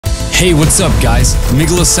Hey, what's up guys?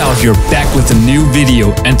 Mikkel Lassalle here, back with a new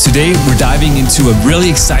video, and today we're diving into a really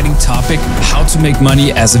exciting topic: how to make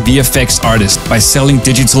money as a VFX artist by selling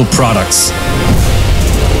digital products.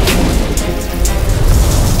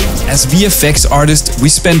 As VFX artists, we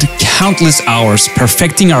spend countless hours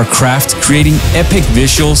perfecting our craft, creating epic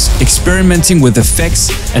visuals, experimenting with effects,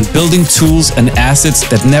 and building tools and assets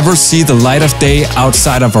that never see the light of day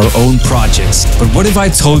outside of our own projects. But what if I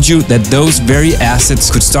told you that those very assets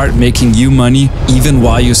could start making you money even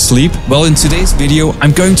while you sleep? Well, in today's video,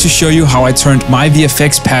 I'm going to show you how I turned my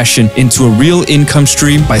VFX passion into a real income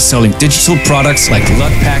stream by selling digital products like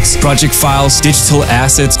LUT packs, project files, digital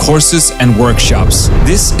assets, courses, and workshops.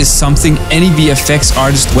 This is something any VFX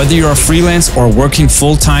artist, whether you're a freelance or working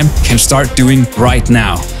full-time, can start doing right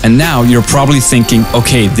now. And now you're probably thinking,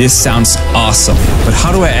 okay, this sounds awesome, but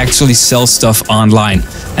how do I actually sell stuff online?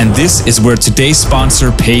 And this is where today's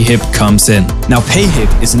sponsor, PayHip, comes in. Now,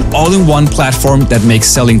 PayHip is an all-in-one platform that makes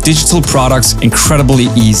selling digital products incredibly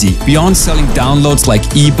easy. Beyond selling downloads like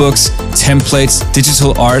ebooks, templates,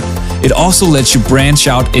 digital art, it also lets you branch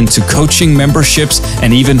out into coaching, memberships,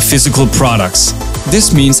 and even physical products.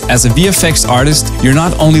 This means as a VFX artist, you're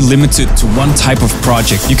not only limited to one type of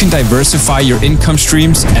project. You can diversify your income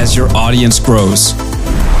streams as your audience grows.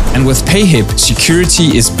 And with PayHip,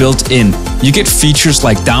 security is built in. You get features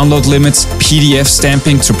like download limits, PDF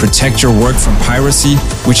stamping to protect your work from piracy,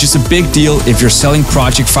 which is a big deal if you're selling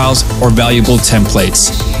project files or valuable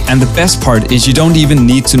templates. And the best part is you don't even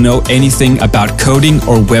need to know anything about coding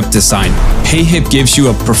or web design. PayHip gives you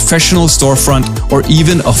a professional storefront or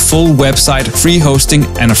even a full website, free hosting,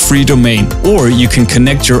 and a free domain. Or you can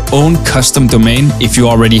connect your own custom domain if you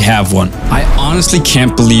already have one. I honestly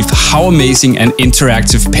can't believe how amazing and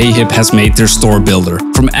interactive PayHip has made their store builder.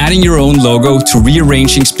 From adding your own logo to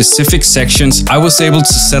rearranging specific sections, I was able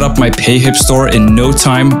to set up my PayHip store in no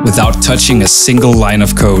time without touching a single line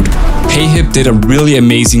of code. PayHip did a really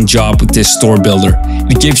amazing job with this store builder.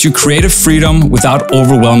 It gives you creative freedom without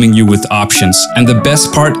overwhelming you with options. And the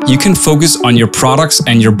best part, you can focus on your products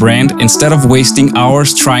and your brand instead of wasting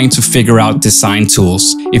hours trying to figure out design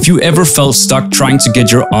tools. If you ever felt stuck trying to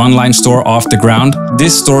get your online store off the ground,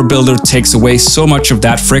 this store builder takes away so much of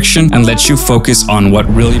that friction and lets you focus on what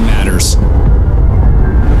really matters.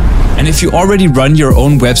 And if you already run your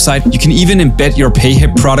own website, you can even embed your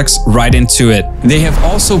PayHip products right into it. They have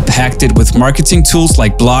also packed it with marketing tools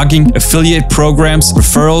like blogging, affiliate programs,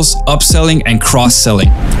 referrals, upselling, and cross-selling.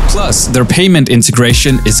 Plus, their payment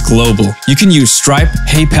integration is global. You can use Stripe,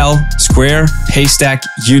 PayPal, Square, Paystack,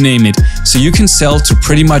 you name it. So you can sell to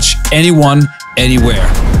pretty much anyone, anywhere.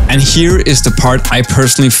 And here is the part I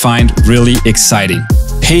personally find really exciting.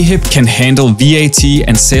 PayHip can handle VAT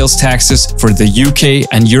and sales taxes for the UK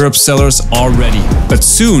and Europe sellers already. But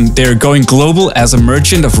soon they're going global as a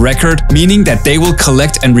merchant of record, meaning that they will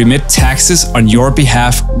collect and remit taxes on your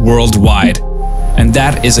behalf worldwide. And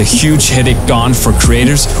that is a huge headache gone for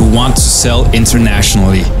creators who want to sell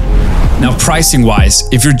internationally. Now, pricing-wise,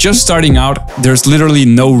 if you're just starting out, there's literally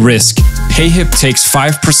no risk. PayHip takes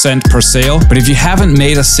 5% per sale, but if you haven't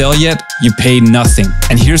made a sale yet, you pay nothing.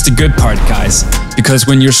 And here's the good part, guys. Because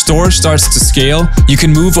when your store starts to scale, you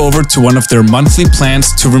can move over to one of their monthly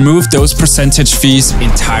plans to remove those percentage fees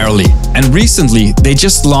entirely. And recently, they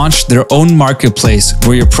just launched their own marketplace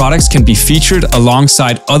where your products can be featured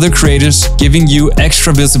alongside other creators, giving you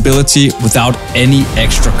extra visibility without any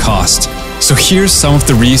extra cost. So here's some of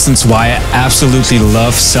the reasons why I absolutely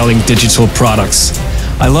love selling digital products.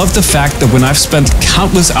 I love the fact that when I've spent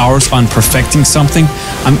countless hours on perfecting something,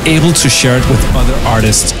 I'm able to share it with other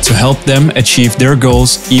artists to help them achieve their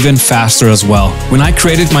goals even faster as well. When I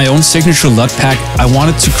created my own signature LUT pack, I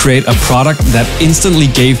wanted to create a product that instantly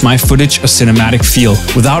gave my footage a cinematic feel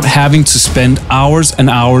without having to spend hours and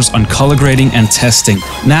hours on color grading and testing.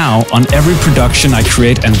 Now, on every production I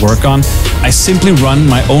create and work on, I simply run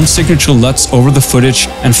my own signature LUTs over the footage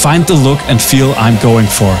and find the look and feel I'm going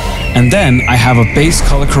for. And then I have a base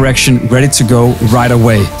color correction ready to go right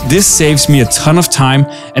away. This saves me a ton of time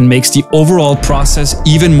and makes the overall process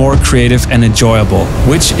even more creative and enjoyable,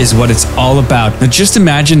 which is what it's all about. Now just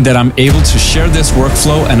imagine that I'm able to share this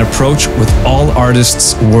workflow and approach with all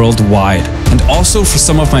artists worldwide. And also for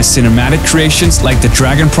some of my cinematic creations like the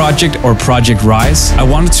Dragon Project or Project Rise, I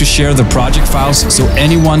wanted to share the project files so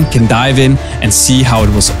anyone can dive in and see how it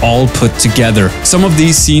was all put together. Some of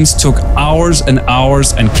these scenes took hours and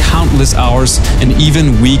hours and countless hours and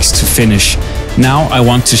even weeks to finish. Now I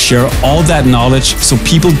want to share all that knowledge so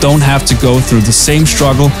people don't have to go through the same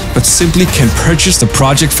struggle, but simply can purchase the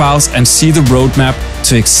project files and see the roadmap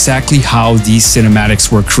to exactly how these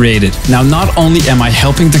cinematics were created. Now, not only am I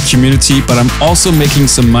helping the community, but I'm also making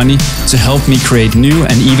some money to help me create new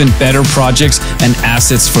and even better projects and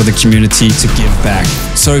assets for the community to give back.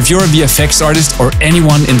 So if you're a VFX artist or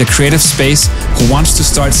anyone in the creative space who wants to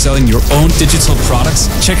start selling your own digital products,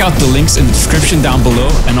 check out the links in the description down below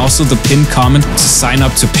and also the pinned comment to sign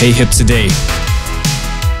up to PayHip today.